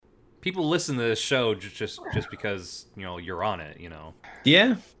people listen to this show just because you're on it.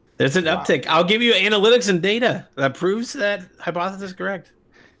 Yeah, there's an uptick. I'll give you analytics and data that proves that hypothesis is correct.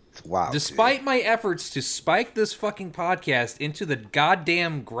 It's wild. Despite my efforts to spike this fucking podcast into the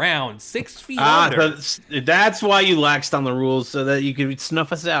goddamn ground 6 feet under. That's why you laxed on the rules, so that you could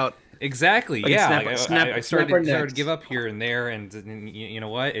snuff us out. Exactly. Like I started to give up here and there, and you know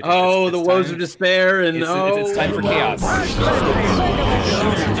what? It's the woes of despair, and it's time for chaos.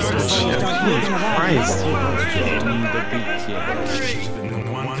 Christ.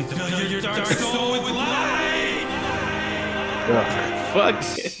 Fuck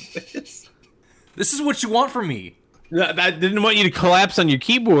this. This is what you want from me. I didn't want you to collapse on your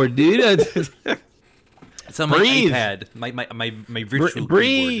keyboard, dude. It's on my iPad, my virtual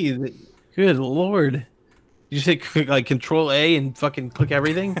breathe. keyboard. Good lord. You say like Control A and fucking click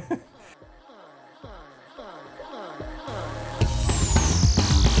everything?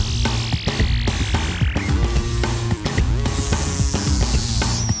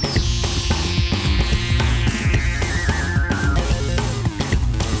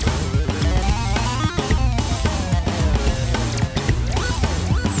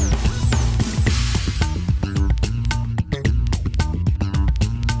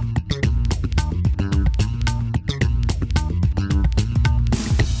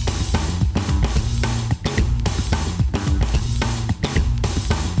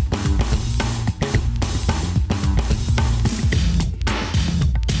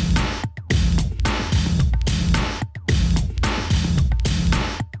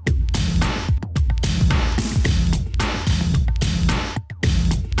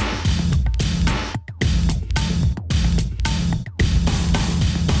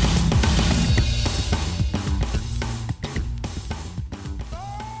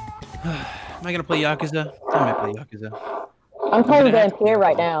 Am I gonna play Yakuza? I might play Yakuza. I'm playing Vampire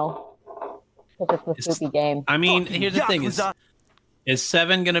right now. Because it's a spooky game. I mean, here's the thing: is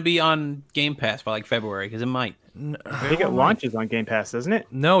 7 gonna be on Game Pass by like February? Because it might. I think it launches on Game Pass, doesn't it?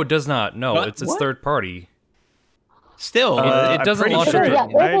 No, it does not. No, What? it's third party. Still, it doesn't pretty launch. sure. Yeah,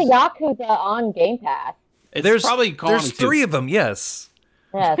 there's a Yakuza on Game Pass. it's probably calling there's 3 of them. Yes,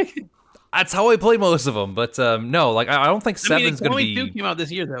 Yes. that's how I play most of them. But no, like I don't think 7's gonna Kiwami 2 be. came out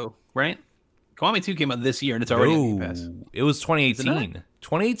this year, though, right? Kiwami 2 came out this year, and it's already on Game Pass. No, it was 2018.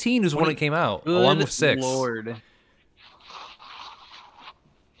 2018 is when it came out, Good along with 6. Lord.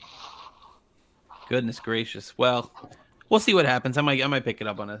 Goodness gracious. Well, we'll see what happens. I might pick it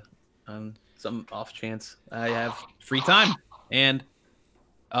up on some off chance. I have free time and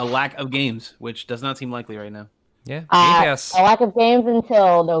a lack of games, which does not seem likely right now. Yeah, Game Pass. A lack of games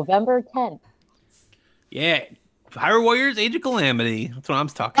until November 10th. Yeah. Hyrule Warriors Age of Calamity. That's what I'm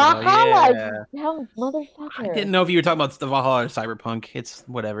talking about. Yeah. Valhalla, motherfucker. I didn't know if you were talking about the Valhalla or Cyberpunk. It's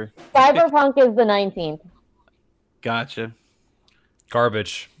whatever. Cyberpunk is the 19th. Gotcha.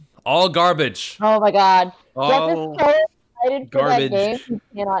 Garbage. All garbage. Oh my god. Oh, Jeff is so excited for garbage. that game.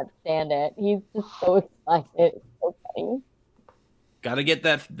 He cannot stand it. He's just so excited. It's so funny. Gotta get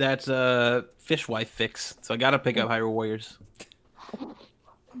that fishwife fix. So I gotta pick up Hyrule Warriors.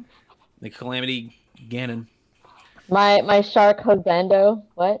 The Calamity Ganon. My shark Hosendo.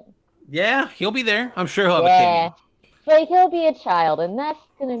 What? Yeah, he'll be there. I'm sure he'll have Yeah. a But he'll be a child, and that's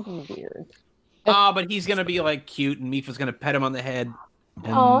gonna be weird. Oh, but he's gonna be like cute, and Mifa's gonna pet him on the head,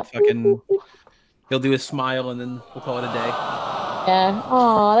 and Aw. fucking, he'll do a smile, and then we'll call it a day. Yeah.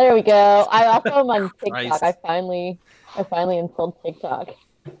 Oh, there we go. I also am on TikTok. Christ. I finally installed TikTok.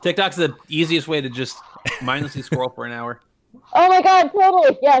 TikTok's the easiest way to just mindlessly scroll for an hour. Oh my god,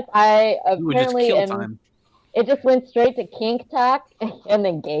 totally. Yes, I You would just apparently kill am. time. It just went straight to kink talk and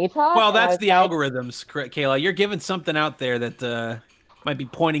then gay talk. Well, and I that's was the like, algorithms, Kayla. You're giving something out there that might be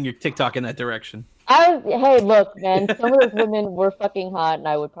pointing your TikTok in that direction. Hey, look, man. Some of those women were fucking hot, and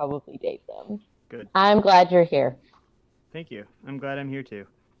I would probably date them. Good. I'm glad you're here. Thank you. I'm glad I'm here too.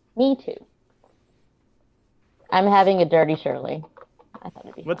 Me too. I'm having a dirty Shirley. I thought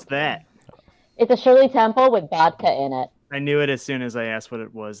it'd be What's fun. that? It's a Shirley Temple with vodka in it. I knew it as soon as I asked what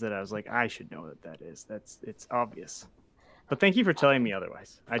it was. That I was like, I should know what that is. It's obvious. But thank you for telling me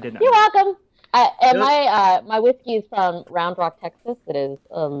otherwise. I did not. You're know. welcome. And Really? my whiskey is from Round Rock, Texas. It is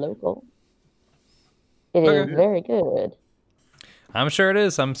local. It is Okay. very good. I'm sure it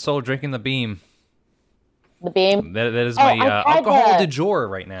is. I'm still drinking the Beam. The Beam. That is Oh, my I tried alcohol the- du jour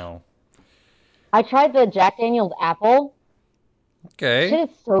right now. I tried the Jack Daniel's Apple. Okay. Shit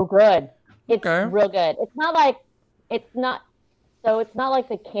is so good. It's Okay. real good. It's not like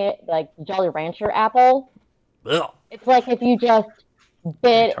the Jolly Rancher apple. Ugh. It's like if you just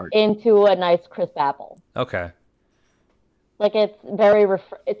bit Tart. into a nice crisp apple. Okay. Like it's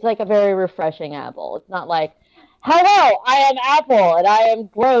like a very refreshing apple. It's not like, hello, I am Apple and I am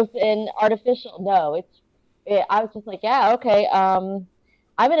gross and artificial. No, I was just like, yeah, okay. I'm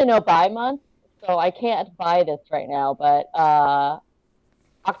in a no buy month, so I can't buy this right now. But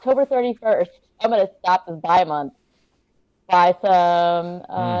October 31st, I'm gonna stop this buy month, buy some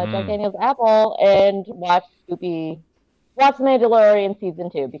Jack Daniel's apple, and watch Mandalorian season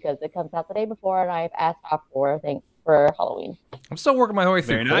 2 because it comes out the day before, and I've asked off for Halloween. I'm still working my way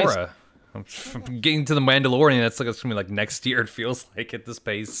through Korra. I'm getting to the Mandalorian. That's like it's gonna be like next year. It feels like at this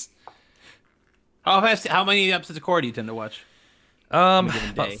pace. How many episodes of Korra do you tend to watch? About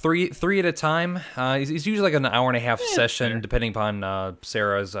three at a time. It's usually like an hour and a half session, depending upon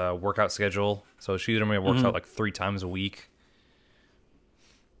Sarah's workout schedule. So she normally works out like 3 times a week.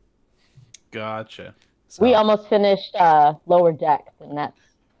 Gotcha. So. We almost finished Lower Decks, and that's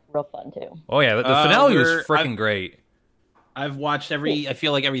real fun too. Oh yeah, the finale was freaking great. I've watched I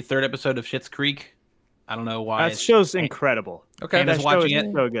feel like every 3rd episode of Schitt's Creek. I don't know why. That show's incredible. Okay, that show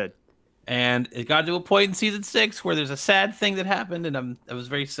is so good. And it got to a point in season 6 where there's a sad thing that happened, and I was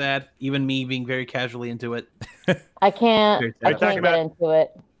very sad. Even me being very casually into it. I can't get into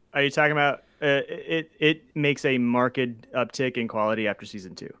it. Are you talking about it makes a marked uptick in quality after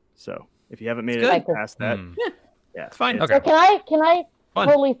season 2? So if you haven't made it past that, yeah, it's fine. Okay. So can I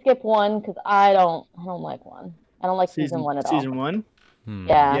totally skip one because I don't like one. I don't like season 1 at all. Season 1?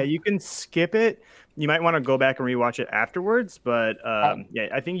 Yeah. Yeah, you can skip it. You might want to go back and rewatch it afterwards, but yeah,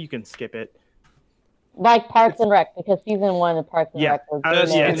 I think you can skip it. Like Parks and Rec, because season 1 of Parks and Rec was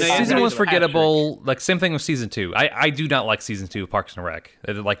season 1 was forgettable. Like same thing with season 2. I do not like season 2 of Parks and Rec.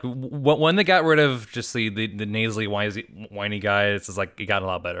 Like when they got rid of just the nasally whiny guy, it's just like it got a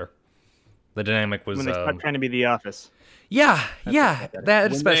lot better. The dynamic was when they stopped trying to be The Office. Yeah,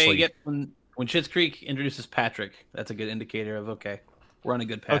 that especially. When Schitt's Creek introduces Patrick, that's a good indicator of we're on a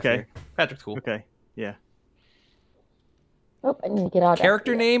good path here. Patrick's cool. Okay, yeah. Oh, I need to get out.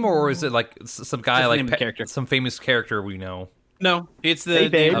 Character name, or is it like some guy some famous character we know? No, it's the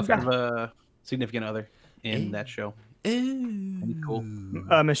name of a significant other in that show. Cool.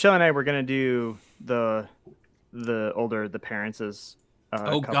 Michelle and I were gonna do the parents as.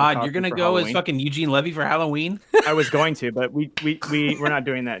 Oh God, you're gonna go Halloween. As fucking Eugene Levy for Halloween? I was going to, but we're not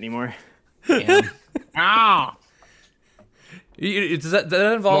doing that anymore. Oh.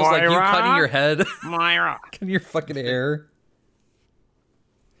 That involves Moira, like you cutting your head, Moira, cutting your fucking hair.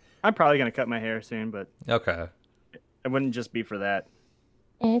 I'm probably gonna cut my hair soon, but okay, it wouldn't just be for that.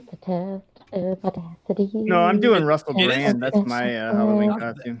 It's a test of audacity. No, I'm doing Russell Brand. That's my Halloween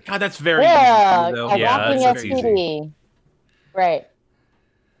costume. God, that's very easy, though. That's easy. Right.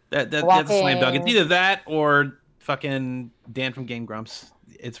 That's a slam dunk. It's either that or fucking Dan from Game Grumps.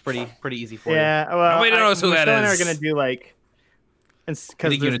 It's pretty easy for you. Yeah, well, nobody knows who that is. We're gonna do like,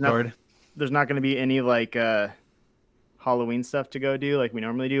 because there's not gonna be any like Halloween stuff to go do like we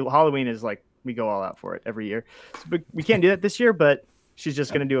normally do. Halloween is like we go all out for it every year. But we can't do that this year. But she's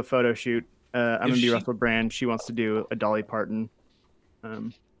just gonna do a photo shoot. I'm gonna be Russell Brand. She wants to do a Dolly Parton.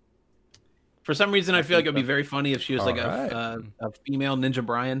 For some reason, I feel like it would be very funny if she was a female Ninja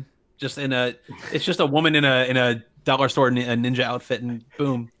Brian. It's just a woman in a dollar store a ninja outfit, and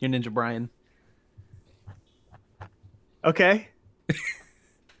boom, you're Ninja Brian. Okay.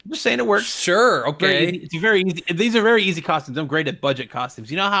 I'm just saying it works. Sure. Okay. It's very easy. These are very easy costumes. I'm great at budget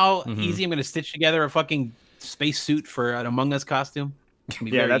costumes. You know how easy I'm going to stitch together a fucking space suit for an Among Us costume?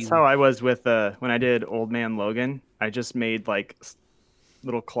 Yeah, that's how I was with when I did Old Man Logan. I just made like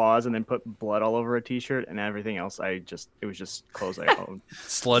little claws and then put blood all over a t-shirt, and everything else it was just clothes I owned.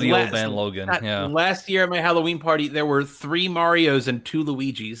 Slutty Old Man Logan. Yeah. Last year at my Halloween party, there were 3 Marios and 2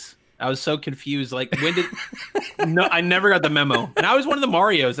 Luigis. I was so confused. Like, no, I never got the memo. And I was one of the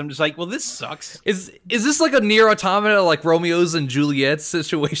Marios. I'm just like, well, this sucks. Is this like a Nier Automata, like Romeo's and Juliet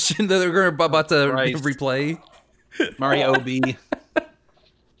situation that they're about to replay? Mario OB.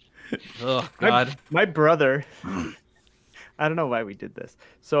 Oh God. My brother. I don't know why we did this.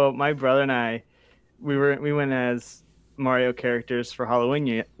 So my brother and I, we went as Mario characters for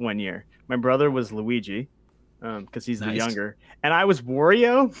Halloween one year. My brother was Luigi, because he's the younger, and I was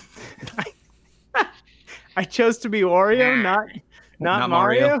Wario. I chose to be Wario, not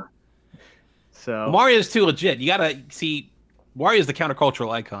Mario. So Mario's too legit. You gotta see, Wario's the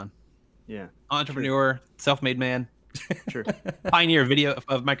countercultural icon. Yeah, entrepreneur, self-made man, true, pioneer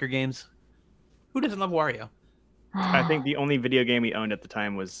of micro games. Who doesn't love Wario? I think the only video game we owned at the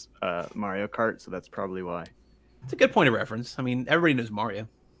time was Mario Kart, so that's probably why. It's a good point of reference. I mean, everybody knows Mario.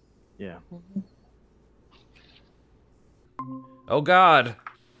 Yeah. Oh God.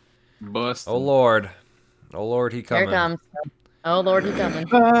 Bust. Oh Lord. Oh Lord, he Here coming. it comes. Oh Lord, he's coming.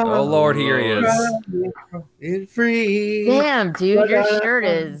 Oh Lord, here he is. It's free. Damn, dude, your shirt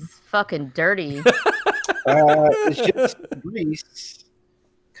is fucking dirty. It's just grease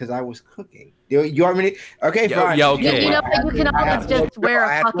because I was cooking. You want me to? Okay, fine. okay. You know what? You can always just wear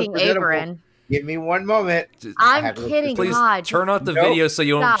a fucking apron. Give me one moment. I'm kidding. Please God, turn off the Nope. video so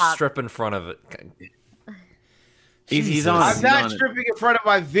you don't Stop. strip in front of it. He's on. I'm He's not on it. stripping in front of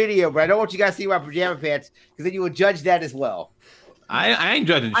my video, but I don't want you guys to see my pajama pants because then you will judge that as well. I ain't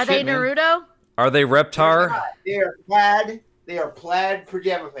judging Are shit, they man. Naruto? Are they Reptar? They are plaid. They are plaid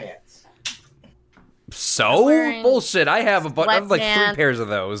pajama pants. So wearing bullshit. I have I have like 3 sweatpants. pairs of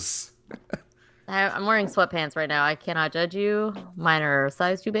those. I'm wearing sweatpants right now. I cannot judge you. Mine are a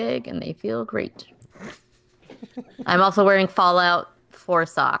size too big, and they feel great. I'm also wearing Fallout 4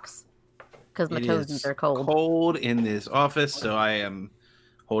 socks because my It toesies is are cold. cold in this office, so I am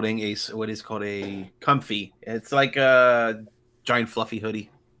holding what is called a comfy. It's like a giant fluffy hoodie.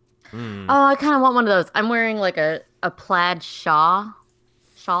 Hmm. Oh, I kind of want one of those. I'm wearing like a plaid shawl.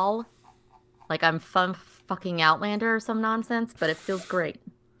 Like I'm fucking Outlander or some nonsense, but it feels great.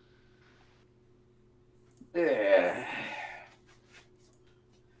 Yeah.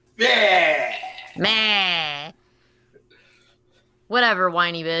 Yeah. Meh. Whatever,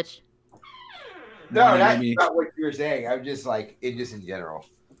 whiny bitch. No, Whiny that's baby. not what you were saying. I'm just like just in general.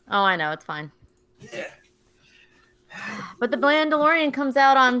 Oh, I know, it's fine. Yeah. But the Mandalorian comes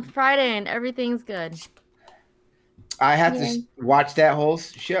out on Friday and everything's good. I have Yeah. to watch that whole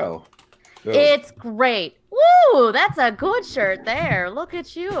show. So, It's great. Woo! That's a good shirt there. Look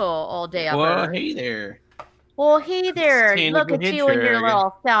at you all day up. Well, hey there. Well, hey there. Sonic Look the at you in your Hedgehog.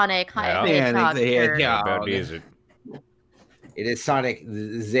 little Sonic Yeah. Hedgehog Sonic the shirt. Hedgehog. Bad is it? it is Sonic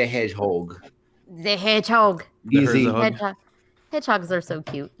the Hedgehog. The hedgehog. Easy. Herzog. Hedgehog. Hedgehogs are so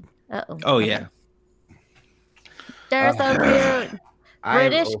cute. Uh-oh. Oh yeah. They're so cute. I'm-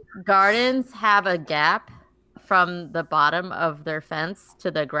 British gardens have a gap from the bottom of their fence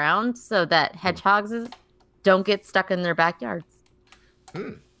to the ground so that hedgehogs don't get stuck in their backyards.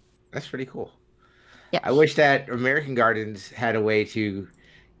 That's pretty cool. Yeah. I wish that American Gardens had a way to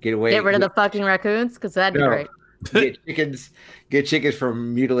get away. Get rid of the fucking raccoons because that'd be No. great. Get chickens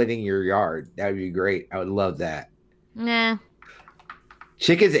from mutilating your yard. That would be great. I would love that. Nah.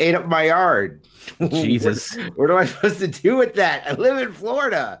 Chickens ate up my yard. Jesus. What am I supposed to do with that? I live in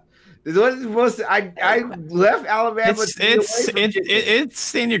Florida. This wasn't supposed to. I left Alabama. It's to get away from chickens. it's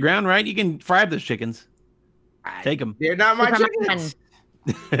stand your ground, right? You can fry up those chickens. Take them. They're not my They're chickens.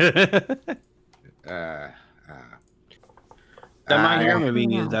 The My Hero Uh,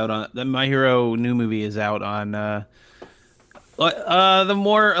 movie is out on the My Hero new movie is out on the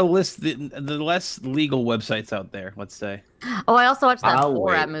more the less legal websites out there. Let's say. Oh, I also watched that I'll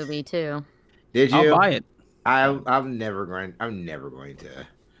Borat wait. movie too. Did I'll you? buy it. I'm never going to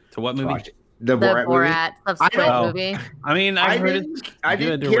To what movie? watch it. The The Borat movie. Borat subsequent know. movie. I mean, I I've heard didn't. it's I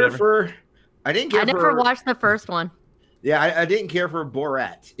good didn't or care whatever. for. I didn't care I never for. watched the first one. Yeah, I didn't care for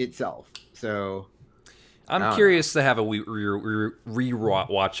Borat itself. So I'm Oh. curious to have a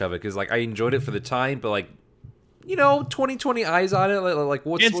re-watch of it because like I enjoyed it for the time, but like 2020 eyes on it. Like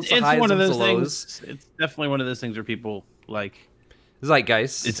what's the highs one of and those the lows? things. It's definitely one of those things where people like.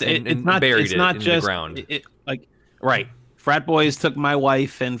 Zeitgeist. It's and not buried it's it not in just the ground. It, like right. Frat boys took my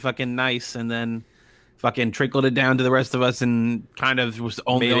wife and fucking nice, and then fucking trickled it down to the rest of us, and kind of was the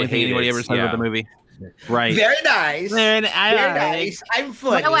Made only it thing anybody hate it, ever said yeah. about the movie. Right. very nice. Then Very nice. I'm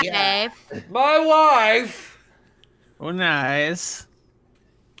funny. My wife. Yeah. My wife. Oh, nice.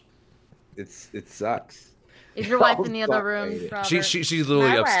 It sucks. Is your wife Oh, in the other fuck, room? I hate it. Robert? She's literally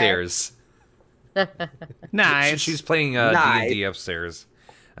My wife. upstairs. Nice. She's playing Nice. D&D upstairs.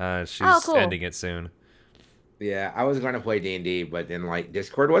 She's Oh, cool. ending it soon. Yeah, I was going to play D&D, but then like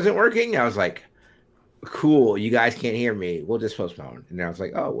Discord wasn't working. I was like, cool, you guys can't hear me. We'll just postpone. And I was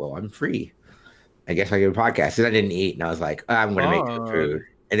like, oh, well, I'm free. I guess I get a podcast. And I didn't eat. And I was like, I'm going to make some food.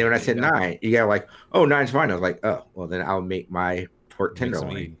 And then when I said 9, you got like, oh, 9's fine. I was like, oh, well, then I'll make my pork Make some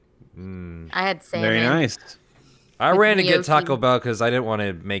tenderloin. meat. I had salmon. Very nice. I With ran to get gnocchi. Taco Bell because I didn't want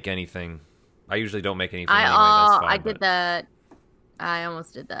to make anything. I usually don't make anything anyway. That's fine, I did but- that. I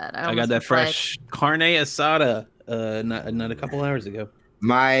almost did that. I got almost that was like- fresh carne asada not a couple hours ago.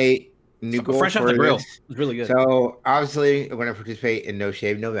 My new goal Fresh off for the grill. this- It's really good. So obviously, I'm going to participate in No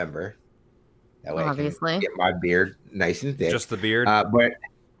Shave November. That way, Obviously. I can get my beard nice and thick. Just the beard. But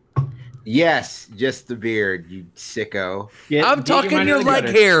yes, just the beard, you sicko. I'm talking your leg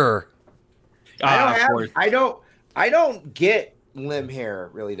hair. I don't get limb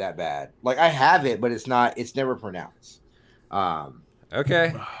hair really that bad. Like I have it, but it's never pronounced.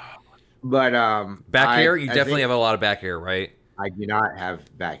 Okay. But back hair, you I definitely think have a lot of back hair, right? I do not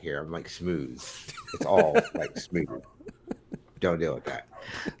have back hair. I'm like smooth. It's all like smooth. Don't deal with that.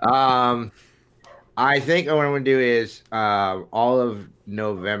 I think what I'm gonna do is all of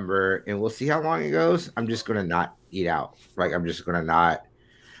November, and we'll see how long it goes. I'm just gonna not eat out. Like I'm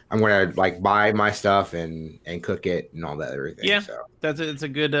gonna like buy my stuff and cook it and all that everything. Yeah, so it's a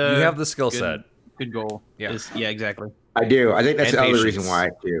good. You have the skill good, set. Good goal. Yeah. Yeah, exactly. I do. I think that's And the other patience. reason why I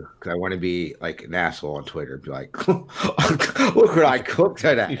do, because I want to be like an asshole on Twitter. Be like, look what I cooked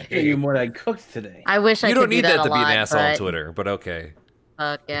today. Show you what I cooked today. I wish I You could don't do need that a to be an lot, asshole on but Twitter, but okay.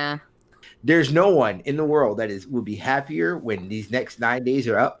 Fuck yeah. There's no one in the world that will be happier when these next 9 days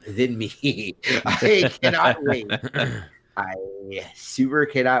are up than me. I cannot wait. I super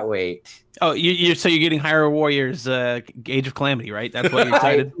cannot wait. Oh, you're getting Hyrule Warriors Age of Calamity, right? That's why you're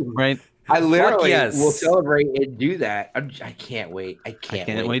excited, right? I literally yes. will celebrate and do that. I can't wait. I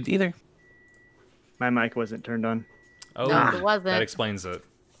can't wait either. My mic wasn't turned on. Oh, No, it wasn't. that explains it.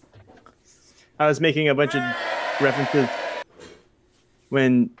 I was making a bunch of references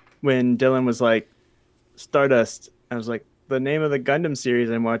when Dylan was like Stardust. I was like, the name of the Gundam series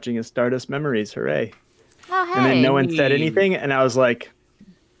I'm watching is Stardust Memories. Hooray! Oh, hey. And then no one said anything, and I was like,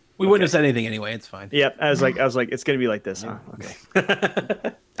 We wouldn't have said anything anyway. It's fine. "Yep." I was like, it's gonna be like this, huh?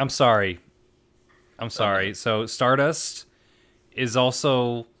 Okay. I'm sorry. So Stardust is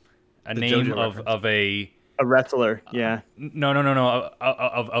also a name JoJo reference. of a A wrestler, yeah. no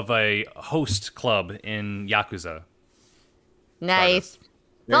of a host club in Yakuza. Nice. It's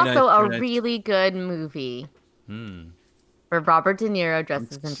Very also nice, a very nice. really good movie. Where Robert De Niro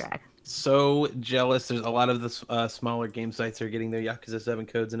dresses in drag. So jealous. There's a lot of the smaller game sites are getting their Yakuza 7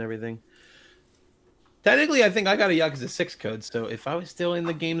 codes and everything. Technically, I think I got a Yakuza 6 code, so if I was still in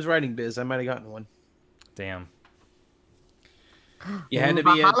the games writing biz, I might have gotten one. Damn. You had to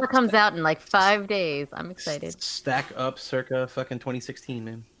be Valhalla comes out in like 5 days. I'm excited. stack up circa fucking 2016,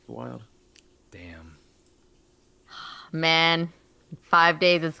 man. Wild. Damn. Man, 5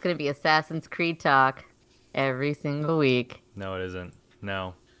 days it's going to be Assassin's Creed talk every single week. No, it isn't.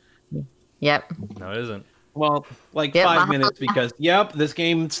 No, Yep. it isn't. Well, like Yeah, 5 Valhalla. minutes because, yep, this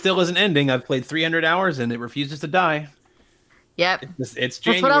game still isn't ending. I've played 300 hours and it refuses to die. Yep. It's That's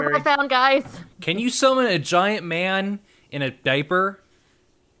January. what I found, guys. Can you summon a giant man in a diaper?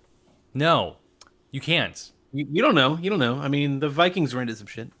 No, you can't. You don't know. You don't know. I mean, the Vikings were into some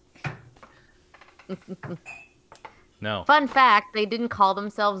shit. No. Fun fact, they didn't call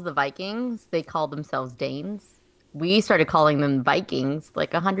themselves the Vikings. They called themselves Danes. We started calling them Vikings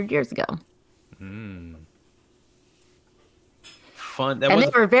like 100 years ago. Fun. That And was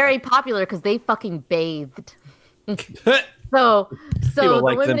they were very popular because they fucking bathed. So People the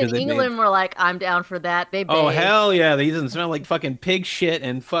like them women 'cause in they England were like, I'm down for that. They bathed. Oh hell yeah! They doesn't smell like fucking pig shit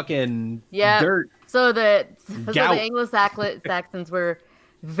and fucking Yeah. dirt. So the Gout. Anglo-Saxons were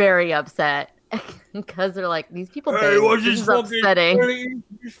very upset because they're like, these people bathe. This is upsetting.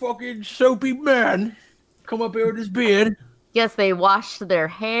 this fucking soapy man come up here with his beard? Yes, they washed their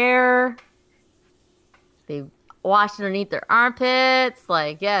hair. They washed underneath their armpits.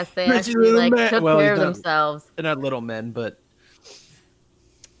 Like, yes, they Bitchy actually little like man. took Well, care of he's not- themselves. They're not little men, but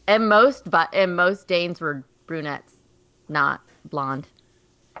And most Danes were brunettes, not blonde.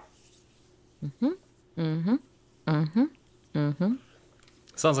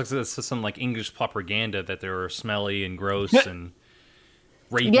 Sounds like this is some like English propaganda that they were smelly and gross and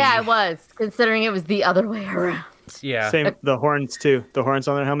rapey. Yeah, it was, considering it was the other way around. Yeah. Same the horns too. The horns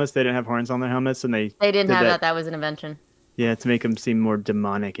on their helmets. They didn't have horns on their helmets, and they They didn't did have that. That was an invention. Yeah, to make them seem more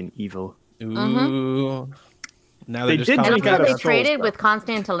demonic and evil. ooh. Now They they're just did calling And make it out also of they souls, traded though. with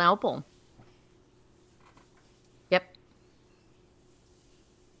Constantinople. Yep.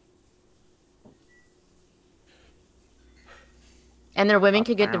 And their women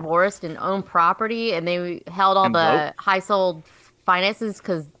could get divorced and own property, and they held all And the vote. high sold finances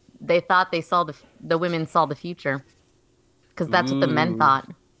because they thought they saw the women saw the future. Because that's what the men Ooh. thought.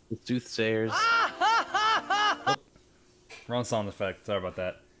 the soothsayers. Wrong sound effect. Sorry about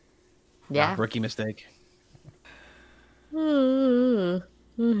that. Yeah. Rookie mistake.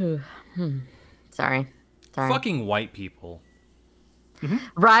 Sorry. Fucking white people.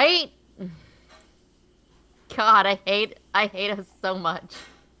 Right? God, I hate us so much.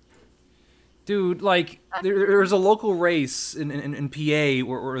 Dude, like, there's a local race in PA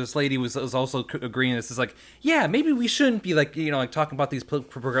where this lady was also agreeing. This is like, yeah, maybe we shouldn't be like, like talking about these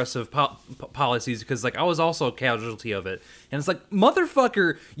progressive policies because like I was also a casualty of it. And it's like,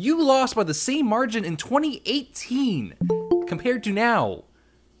 motherfucker, you lost by the same margin in 2018 compared to now.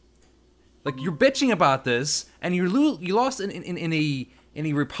 Like you're bitching about this, and you lost in in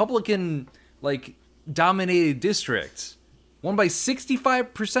a Republican like dominated district, won by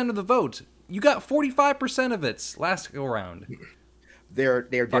 65% of the vote. You got 45% of it last go round. They're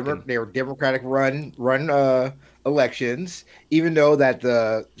Democratic run elections, even though that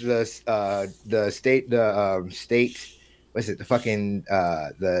the state what's it, the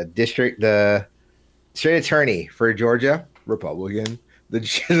state attorney for Georgia, Republican,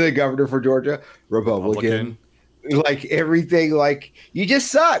 the governor for Georgia, Republican. Like everything, like you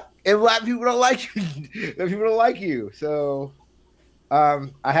just suck, and black people don't like you. People don't like you, so I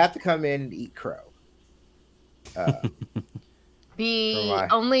have to come in and eat crow. The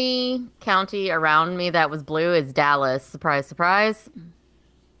only county around me that was blue is Dallas. Surprise, surprise.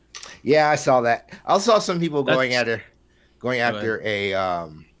 Yeah, I saw that. I saw some people going after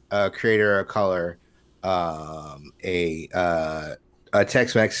a creator of color, a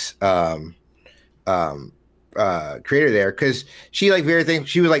Tex-Mex creator there, because she was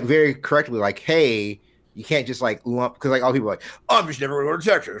like very correctly like, hey, you can't just like lump, because like all people are like, oh, I'm just never going to go to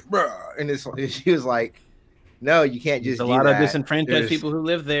Texas, and she was like, no, you can't just. There's a lot of disenfranchised people who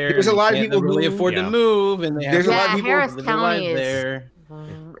live there. There's a lot of people who really afford to move, and there's a lot of people Harris who live County is there.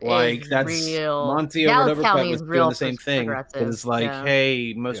 Like that's real. Monty or whatever was doing the same thing. It's like,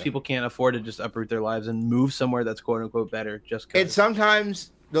 hey, most people can't afford to just uproot their lives and move somewhere that's quote unquote better. Just 'cause. And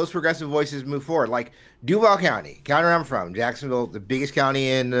sometimes those progressive voices move forward. Like Duval County, county where I'm from, Jacksonville, the biggest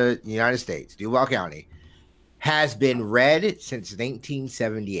county in the United States. Duval County has been red since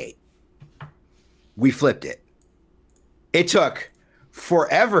 1978. We flipped it. It took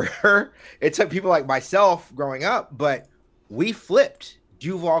forever. It took people like myself growing up, but we flipped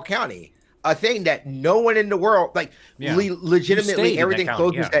Duval County, a thing that no one in the world, like legitimately, everything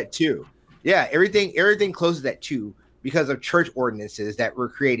closes at 2. Yeah, everything closes at 2 because of church ordinances that were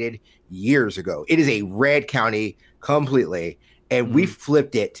created years ago. It is a red county completely, and we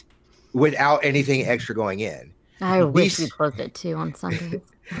flipped it without anything extra going in. I wish we closed it 2 on Sundays.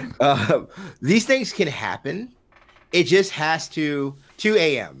 These things can happen. It just has to 2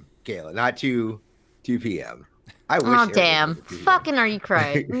 a.m., Kayla, not 2 p.m. I wish. Oh, damn. Fucking are you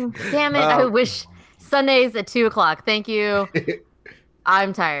crying? Damn it. I wish Sundays at 2 o'clock. Thank you.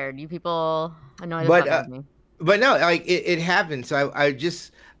 I'm tired. You people annoy the fuck out of me. But no, like it happens. So I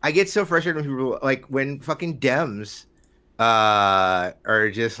get so frustrated when people, like when fucking Dems are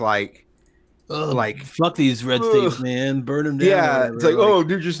just like, like fuck these red states, man, burn them down. Yeah, it's like, oh,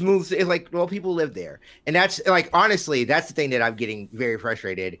 dude, just move. It's like, well, people live there, and that's like, honestly, that's the thing that I'm getting very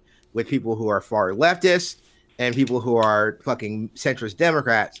frustrated with people who are far leftist and people who are fucking centrist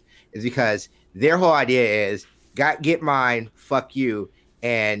Democrats, is because their whole idea is get mine, fuck you.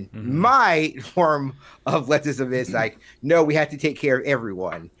 And my form of leftism is like, no, we have to take care of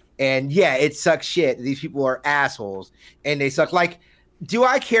everyone. And yeah, it sucks shit. These people are assholes and they suck. Like, do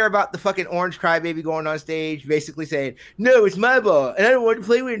I care about the fucking orange crybaby going on stage basically saying, no, it's my ball and I don't want to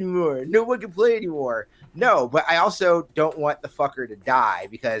play with it anymore. No one can play anymore. No, but I also don't want the fucker to die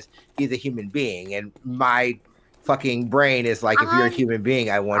because he's a human being. And my fucking brain is like, if you're a human being,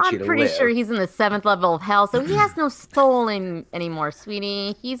 I want you to live. I'm pretty sure he's in the 7th level of hell, so he has no soul anymore,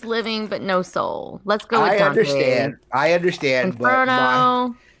 sweetie. He's living, but no soul. Let's go with Dante. I understand.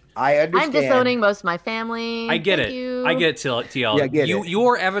 Inferno. I understand. I'm disowning most of my family. I get it. I get it, TL. Yeah, I get it.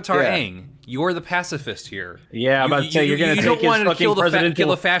 You're Avatar Aang. You're the pacifist here. Yeah, I'm about to say you're going to take his fucking president.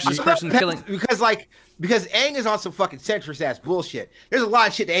 Kill a fascist person killing. Because Aang is on some fucking centrist ass bullshit. There's a lot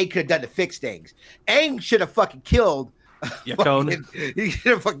of shit that Aang could have done to fix things. Aang should have fucking killed. Yakone. He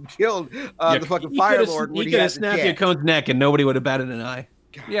should have fucking killed the fucking Fire Lord. He could have snapped Yakone's neck and nobody would have batted an eye.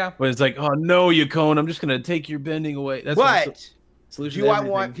 Yeah, but it's like, oh no, Yakone, I'm just gonna take your bending away. That's do I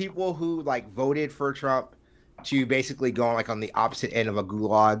want people who like voted for Trump to basically go like on the opposite end of a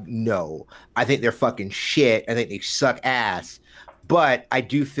gulag? No, I think they're fucking shit. I think they suck ass. But I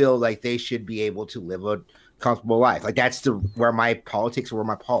do feel like they should be able to live a comfortable life. Like that's where my politics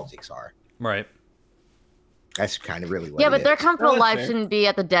are. Right. That's kind of really what but their comfortable life shouldn't be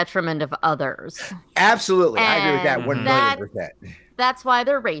at the detriment of others. Absolutely. I agree with that 1,000,000%. That's why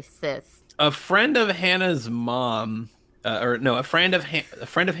they're racist. A friend of Hannah's mom, a friend of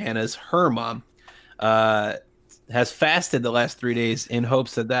Hannah's, her mom, has fasted the last 3 days in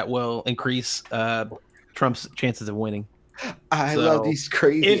hopes that will increase Trump's chances of winning. I love these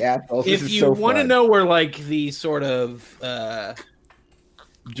crazy assholes. If you want to know where like the sort of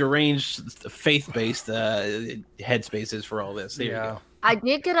deranged faith-based headspace is for all this, there you go. I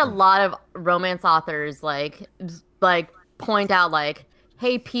did get a lot of romance authors like point out like,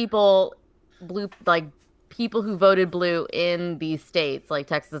 hey, people who voted blue in these states like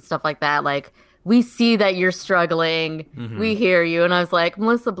Texas and stuff like that, like we see that you're struggling. Mhm. We hear you. And I was like,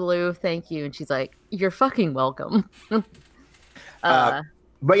 Melissa Blue, thank you. And she's like, you're fucking welcome.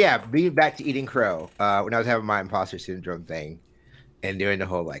 But yeah, being back to eating crow, when I was having my imposter syndrome thing and doing the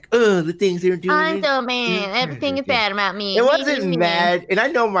whole like, the things they're doing. I'm so mad. Everything is bad about me. It wasn't mad. And I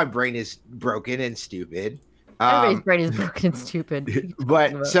know my brain is broken and stupid. Everybody's brain is broken and stupid.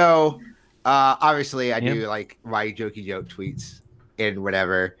 But so obviously I do like my jokey joke tweets and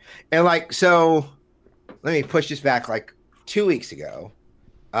whatever. And like, so let me push this back like 2 weeks ago.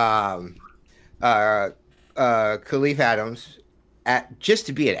 Khalif Adams just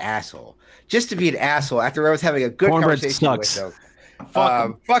to be an asshole after I was having a good conversation with him.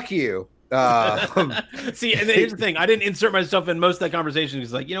 Fuck you. See, and here's the thing. I didn't insert myself in most of that conversation.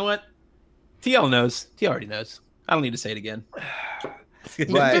 He's like, you know what? TL knows. TL already knows. I don't need to say it again. Did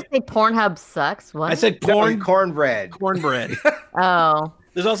you just say Pornhub sucks? What? I said cornbread. Cornbread. Oh.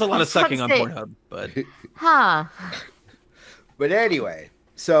 There's also a lot of sucking on Pornhub, but huh. But anyway,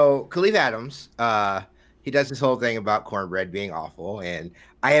 so Khalif Adams, he does this whole thing about cornbread being awful, and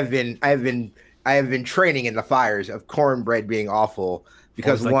I have been training in the fires of cornbread being awful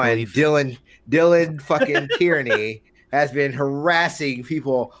because Dylan fucking Tierney has been harassing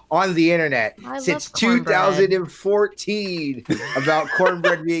people on the internet since 2014 about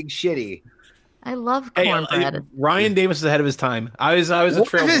cornbread being shitty. I love cornbread. Hey, Ryan Davis is ahead of his time. I was a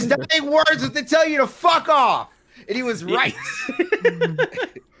trailblazer. His dying words was to tell you to fuck off, and he was right.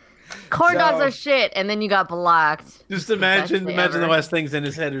 Corn dogs are shit, and then you got blocked. Just imagine the last things in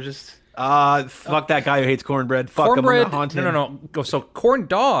his head are just fuck that guy who hates cornbread. Fuck cornbread, him. I'm gonna haunt him. No. So corn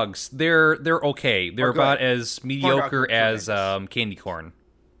dogs, they're okay. They're about as mediocre as candy corn.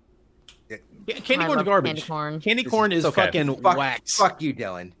 Yeah, candy corn's garbage. Candy corn is fucking wax. Fuck you,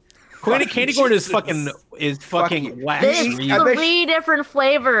 Dylan. Candy corn is fucking wax. There's 3 different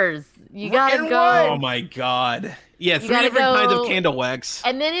flavors. You gotta go. Oh my god. Yeah, 3 different kinds of candle wax.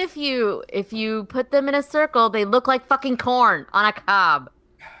 And then if you put them in a circle, they look like fucking corn on a cob.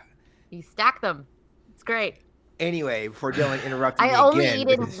 You stack them. It's great. Anyway, before Dylan interrupted me I only again, eat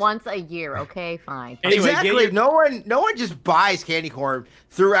it once a year. Okay, fine. Anyway, exactly. No one just buys candy corn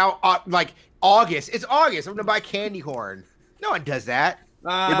throughout like August. It's August. I'm gonna buy candy corn. No one does that.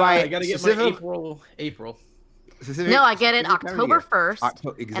 I gotta get my April. No, I get it October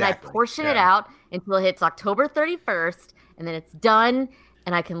 1st, exactly. and I portion it out until it hits October 31st, and then it's done,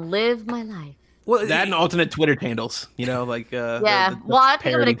 and I can live my life. Well, that and alternate Twitter handles, like yeah. I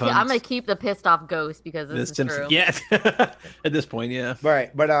think I'm gonna keep the pissed off ghost because this is true. Yeah, at this point, yeah. Right,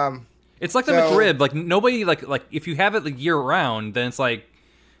 but it's like the McRib. Like nobody like if you have it like year round, then it's like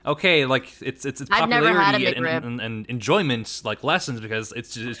okay, like it's popularity and enjoyment like lessens because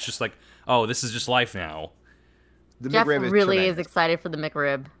it's just like oh, this is just life now. Jeff really is excited for the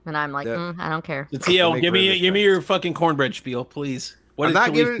McRib, and I'm like, I don't care. The TL, give me your fucking cornbread spiel, please.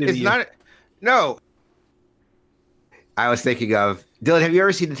 No. I was thinking of Dylan. Have you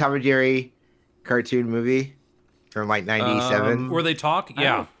ever seen the Tom and Jerry cartoon movie from like '97? Where they talk?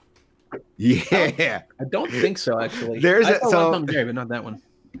 Yeah. Yeah. I don't think so. Actually, I saw Tom and Jerry, but not that one.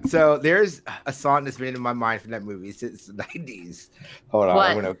 So there's a song that's been in my mind from that movie since the '90s. Hold on,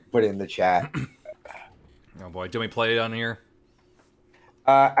 I'm gonna put it in the chat. Oh boy, do we play it on here?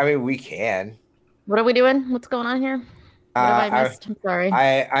 I mean, we can. What are we doing? What's going on here? What have I missed? I'm sorry.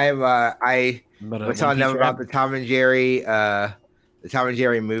 I was telling them about the Tom and Jerry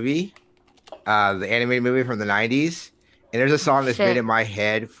movie, the animated movie from the '90s, and there's a song that's been in my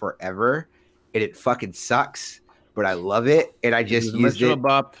head forever, and it fucking sucks, but I love it, and I just used it.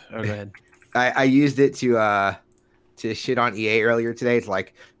 Go ahead. I used it to shit on EA earlier today. It's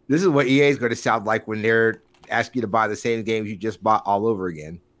like this is what EA is going to sound like when they're asking you to buy the same games you just bought all over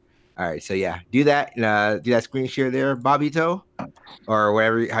again. All right, so yeah, do that. Do that screen share there, Bobito, or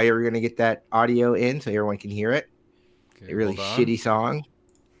whatever. How you're going to get that audio in so everyone can hear it. Okay, a really shitty song.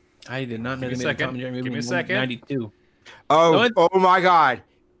 I did not know. Give me a second. 92. Oh my God!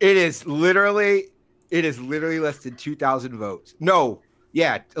 It is literally less than 2,000 votes. No,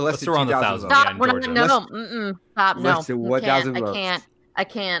 yeah, less than 2,000 votes. Stop! No, stop! No, less than 1,000 votes. I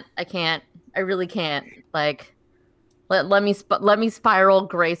can't. I really can't. Like. Let me spiral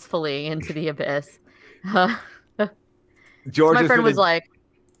gracefully into the abyss. George, my friend was like,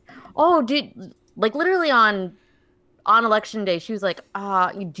 "Oh, dude!" Like literally on election day, she was like,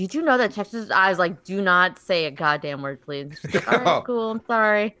 did you know that Texas?" I was like, "Do not say a goddamn word, please." She's like, "All right, cool. I'm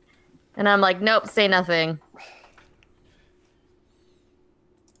sorry." And I'm like, "Nope, say nothing."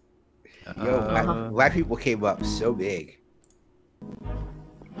 Black people came up so big.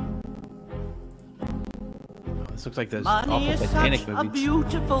 This looks like those Money awful is Titanic such a movies.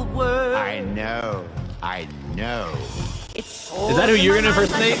 beautiful word. I know. It's Is that who you're gonna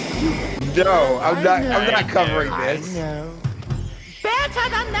impersonate? No, I'm not covering I this. know. better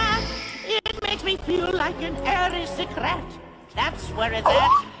than that. It makes me feel like an aristocrat. That's where it's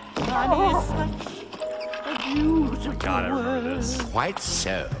at. Money is such a beautiful God, I remember word. this. Quite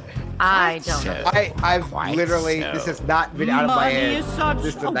so. I don't know. I've Quite literally so. this has not been out of my Money head is such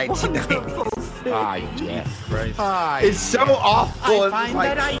since the a 1990s. wonderful thing. Ah, yes. Right. Ah, It's so awful. I It's find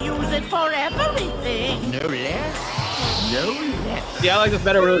like, that I use it for everything. no less. No less. Yeah, I like this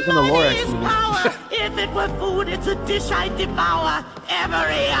better when it was in the Money Lorax is movie. power. If it were food, it's a dish I devour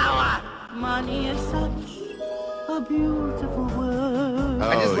every hour. Money is such a beautiful word.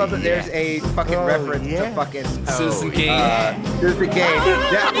 I just love that there's a fucking reference yeah. to fucking Citizen Kane. Citizen Kane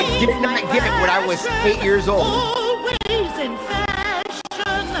that I did not get when I was 8 years old. Always in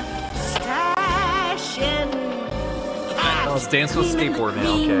fashion, stashing. Oh, it's Dance with Skateboard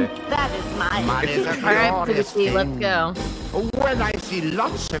now, okay. That is my Money's a All right, glorious Sushi, let's thing. go. When I see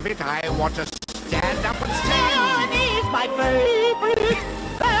lots of it, I want to stand up and sing. money is my favorite.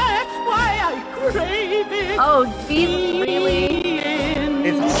 That's why I crave it. Oh, Jesus, really?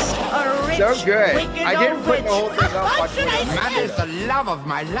 It's A rich, so good. wicked I didn't old put the whole witch. thing up What on should I Twitter. Man say? is the love of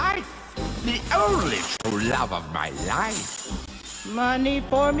my life. The only true love of my life. Money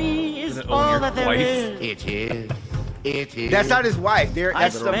for me is Doesn't own all your that there wife. is. It is. It is. That's not his wife.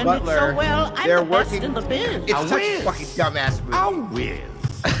 That's the spend it butler. so well, I'm They're the best working. in the biz. It's I such a will. fucking dumbass movie. a whiz.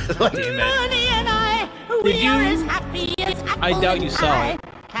 Damn it. Money and I, we Did are you- as happy as I doubt you saw apple it. pie.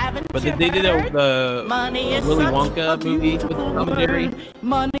 Haven't But you they did heard? the Money is Willy such Wonka a movie with beautiful Tom and Jerry. word.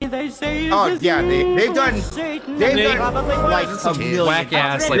 Money, they say, is Oh, the yeah, they've thief done- of Satan. they've It's done, probably like, worth a million Whack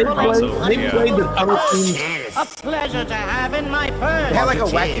ass like They played- crossover. They Yeah. played the color theme. Yes. a pleasure to have in my purse. They had like a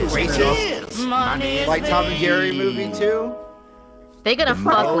It wacky is. racist, It is. Money is like Tom and Jerry the movie too. They gonna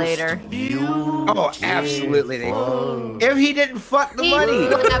fuck Most later. Oh, absolutely. They. If he didn't fuck the He money.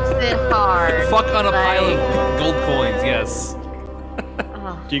 slaps it hard. Fuck on a pile Like, of gold coins, yes.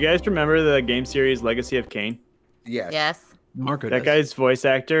 Do you guys remember the game series Legacy of Kain? Yes. yes. Marco That does. guy's voice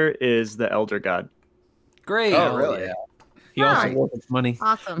actor is the Elder God. Great. Oh, really? Yeah. He also Nice. wore his money.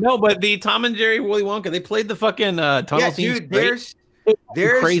 Awesome. No, but the Tom and Jerry Willy Wonka, they played the fucking tunnel Yeah, scenes. dude. great.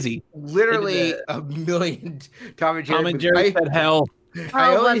 There's crazy. literally They did a million Tom and Jerry. Tom and movies. Jerry said hell.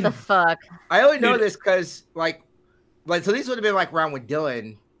 I Oh, only- what the fuck? I only know Dude. this because like so these would have been like around when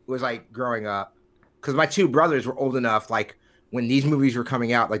Dylan was like growing up, because my two brothers were old enough like when these movies were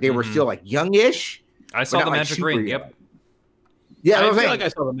coming out, like they were Mhm. still like youngish. I saw not, the like, Magic super Ring, young. yep. Yeah, I that's what feel I'm like saying. I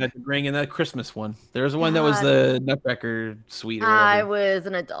saw the Magic Ring in that Christmas one. There was one that was God. the Nutcracker suite or I whatever. was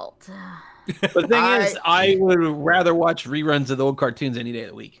an adult. But the thing is, I would rather watch reruns of the old cartoons any day of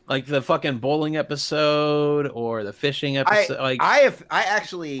the week. Like the fucking bowling episode or the fishing episode. I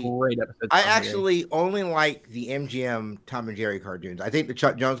actually great episodes. I actually only like the MGM Tom and Jerry cartoons. I think the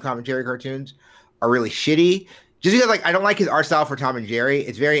Chuck Jones Tom and Jerry cartoons are really shitty. Just because like I don't like his art style for Tom and Jerry.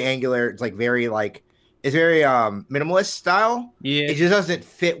 It's very angular. It's like very it's very minimalist style. Yeah. It just doesn't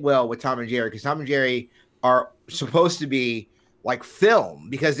fit well with Tom and Jerry because Tom and Jerry are supposed to be like film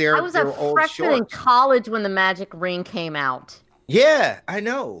because I was a old freshman in shorts. college when the Magic Ring came out. Yeah, I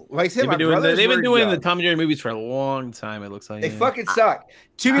know. Like I said, They've been my doing, brothers were young. the Tom and Jerry movies for a long time, it looks like. They yeah. fucking suck.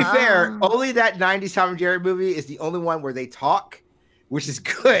 To be fair, Ah. only that 90s Tom and Jerry movie is the only one where they talk, which is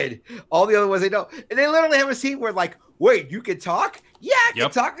good. All the other ones they don't. And they literally have a scene where like, wait, you can talk? Yeah, I can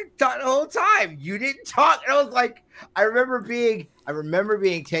Yep. talk the whole time. You didn't talk. And I was like, I remember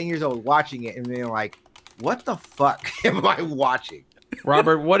being 10 years old watching it and being like, what the fuck am I watching?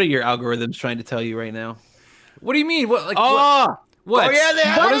 Robert, what are your algorithms trying to tell you right now? What do you mean? What? Like, Oh, what? Oh, yeah, they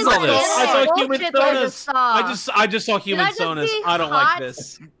have What What is is all the this? I saw internet human bullshit that I sonas. just saw? I just saw human I just sonas. see I don't hot- like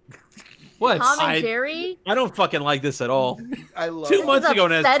this. What? Tom and I- Jerry? I don't fucking like this at all. I love 2 it. months ago,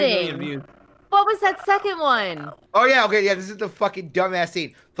 and it has 2 million upsetting. views. What was that second one? Oh, yeah, okay, yeah, this is the fucking dumbass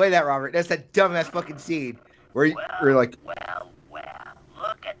scene. Play that, Robert. That's that dumbass fucking scene where you're like, Well,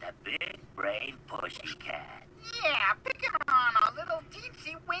 look at the big, brave pussycat. Yeah, picking on a little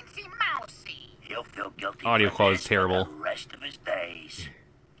teensy weensy mousey. He'll feel guilty Audio for quality is this terrible. for the rest of his days.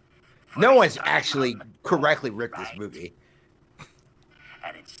 no one's actually correctly ripped this movie.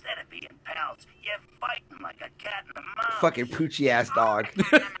 And instead of being pals, you're fighting like a cat and a mouse. Fucking poochy ass dog.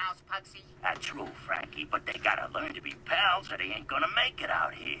 Mouse Pugsy. That's true, Frankie, but they gotta learn to be pals or they ain't gonna make it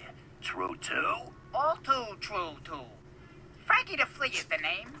out here. True, too? All too true, too. Frankie the Flea is the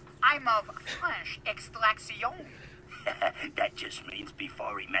name. I'm of French extraction. That just means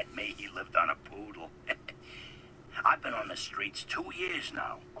before he met me, he lived on a poodle. I've been on the streets 2 years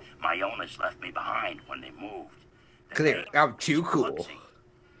now. My owners left me behind when they moved. Clear. I'm too cool.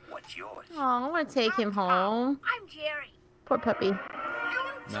 What's yours? Oh, I want to take him home. I'm Jerry. Poor puppy.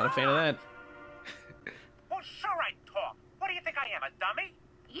 Not a fan of that. Well, sure I talk. What do you think I am, a dummy?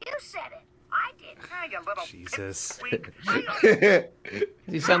 You said it. I did. Ah, you little Jesus. pipsqueak.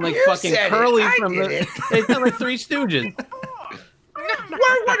 You sound like You fucking said it. Curly I from did the. it. They sound like Three Stooges.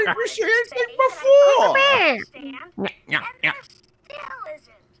 Why wouldn't you say anything before? Understand? And there still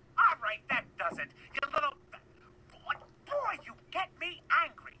isn't. All right, that does it. You little... Boy, you get me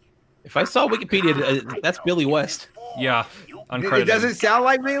angry. If I saw Wikipedia, that's Billy West. Yeah, It uncredited. doesn't sound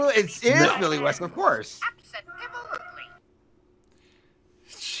like me. It is Billy West, of course. Absolutely.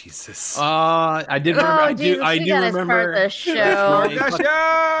 Jesus. I did remember. Oh, I Jesus, do you gotta remember. start the show.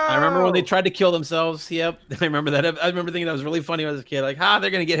 I remember when they tried to kill themselves. Yep, I remember that. I remember thinking that was really funny when I was a kid. Like, they're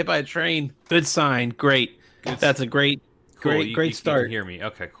gonna get hit by a train. Good sign. Great. That's a great Cool. start. You can hear me.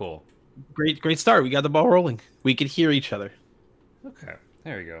 Okay, cool. Great start. We got the ball rolling. We could hear each other. Okay,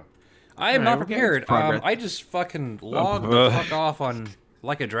 there we go. I am All right, not we're getting prepared. progress. I just fucking logged the fuck off on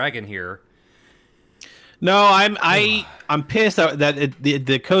Like a Dragon here. No, I'm pissed that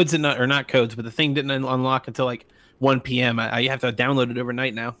the codes didn't, or not codes, but the thing didn't unlock until like 1 p.m. I have to download it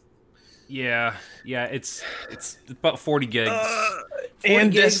overnight now. Yeah, it's about 40 gigs. 40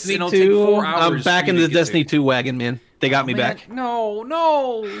 And gigs, Destiny it'll take 2. 4 I'm hours back for you into to the get Destiny to. 2 wagon, man. They got me Man, back.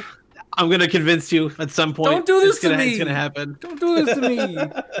 No. I'm gonna convince you at some point. Don't do this to me. It's gonna happen. Don't do this to me.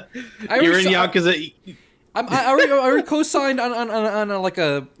 You're in Yakuza. I already co-signed on like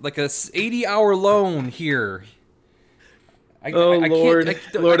a 80-hour loan here. Lord I have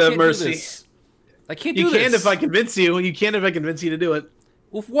can't do mercy. this. I can't do You this. can if I convince you. You can if I convince you to do it.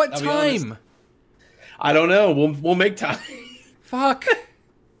 With what I'll be honest. time? I don't know. We'll make time. Fuck.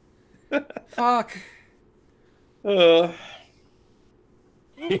 Fuck.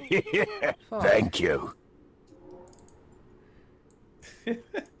 Thank you.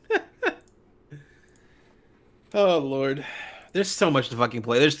 Oh Lord, there's so much to fucking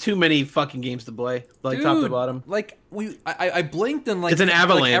play. There's too many fucking games to play, like top to Dude, bottom. Like I blinked and like It's an like,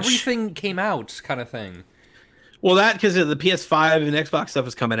 avalanche. everything came out, kind of thing. Well, that because the PS5 and Xbox stuff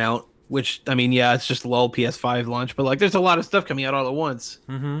is coming out, which I mean, yeah, it's just lull PS5 launch, but like, there's a lot of stuff coming out all at once.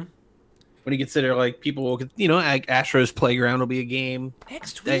 Mm-hmm. When you consider like people will, like Astro's Playground will be a game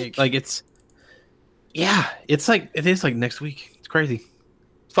Next week. Like it's like it is like next week. It's crazy.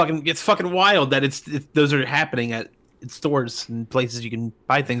 It's fucking wild that those are happening at stores and places you can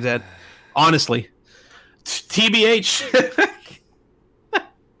buy things at. Honestly, TBH.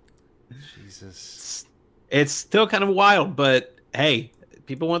 Jesus. It's still kind of wild, but hey,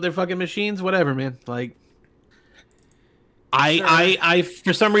 people want their fucking machines, whatever, man. Like, I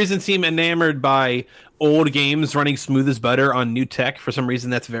for some reason seem enamored by old games running smooth as butter on new tech. For some reason,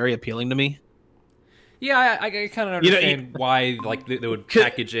 that's very appealing to me. Yeah, I kind of understand why like they would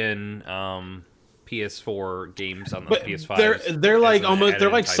package in PS4 games on the PS5. They're like almost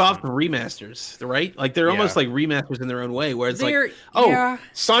they're like soft remasters, right? Like they're almost like remasters in their own way. Where it's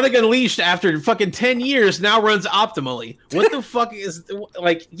Sonic Unleashed after fucking 10 years now runs optimally. What the fuck is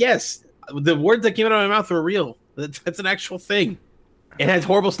like? Yes, the words that came out of my mouth were real. That's an actual thing. It has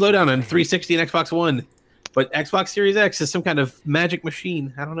horrible slowdown on 360 and Xbox One, but Xbox Series X is some kind of magic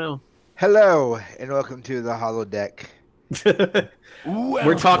machine. I don't know. Hello and welcome to the Holodeck.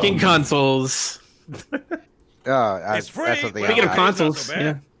 We're talking consoles. That's something. Speaking of consoles,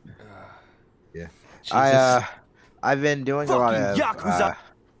 yeah. I've been doing a lot of.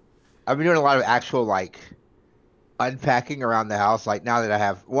 I've been doing a lot of actual like unpacking around the house. Like now that I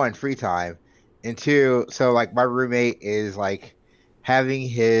have one free time, and two, so like my roommate is like having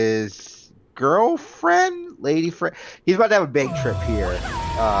his girlfriend, lady friend. He's about to have a big trip here.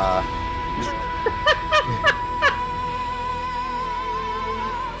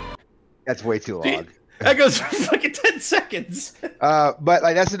 That's way too long. That goes for fucking 10 seconds. But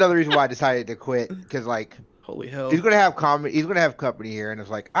like that's another reason why I decided to quit, because like holy hell, he's gonna have company here, and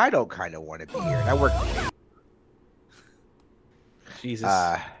it's like I don't kind of want to be here. And I work. Jesus,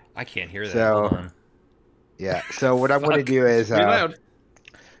 I can't hear that. So, Hold on. Yeah. So what I'm gonna do is I'm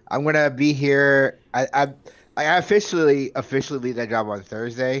gonna be here. I officially leave that job on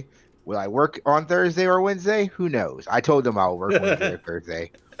Thursday. Will I work on Thursday or Wednesday? Who knows? I told them I'll work Wednesday or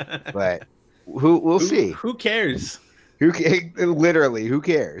Thursday, but we'll see. Who cares? Literally, who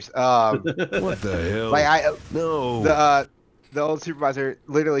cares? What the hell? Like no. The old supervisor,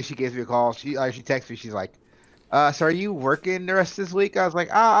 literally, she gives me a call. She texts me. She's like, "So are you working the rest of this week?" I was like,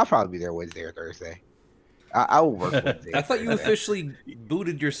 "I'll probably be there Wednesday or Thursday. I will work Wednesday." I thought you officially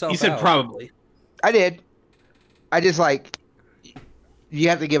booted yourself. You said out. probably. I did. I just like you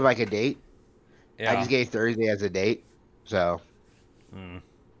have to give like a date. I just gave Thursday as a date, so.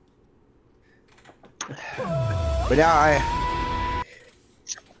 But now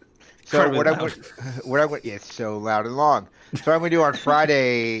So what I'm going, yeah, it's so loud and long. So what I'm going to do on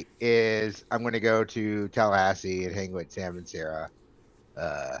Friday is I'm going to go to Tallahassee and hang with Sam and Sarah,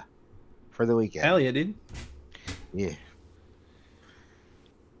 for the weekend. Hell yeah, dude. Yeah.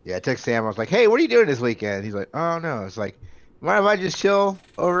 Yeah, I text Sam. I was like, "Hey, what are you doing this weekend?" He's like, "Oh no." It's like, "Mind if I just chill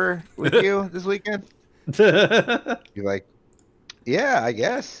over with you this weekend?" You're like, "Yeah, I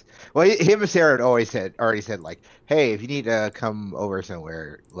guess." Well, him and Sarah had already said like, "Hey, if you need to come over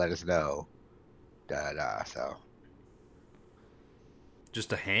somewhere, let us know." So. Just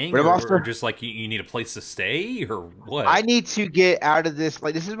to hang, But or just like you need a place to stay, or what? I need to get out of this.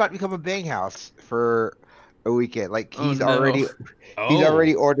 Like, this is about to become a bang house for a weekend. Like, he's already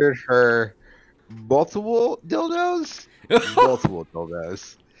ordered her multiple dildos. Multiple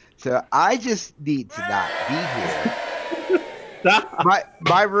dildos. So I just need to not be here.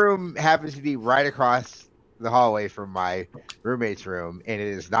 My room happens to be right across the hallway from my roommate's room, and it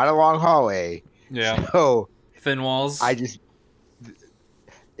is not a long hallway. Yeah. So thin walls.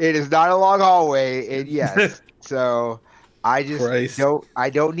 It is not a long hallway, and yes. So I just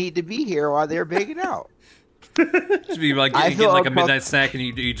don't need to be here while they're banging out. Just be like getting like a midnight snack, and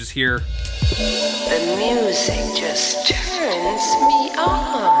you just hear the music just turns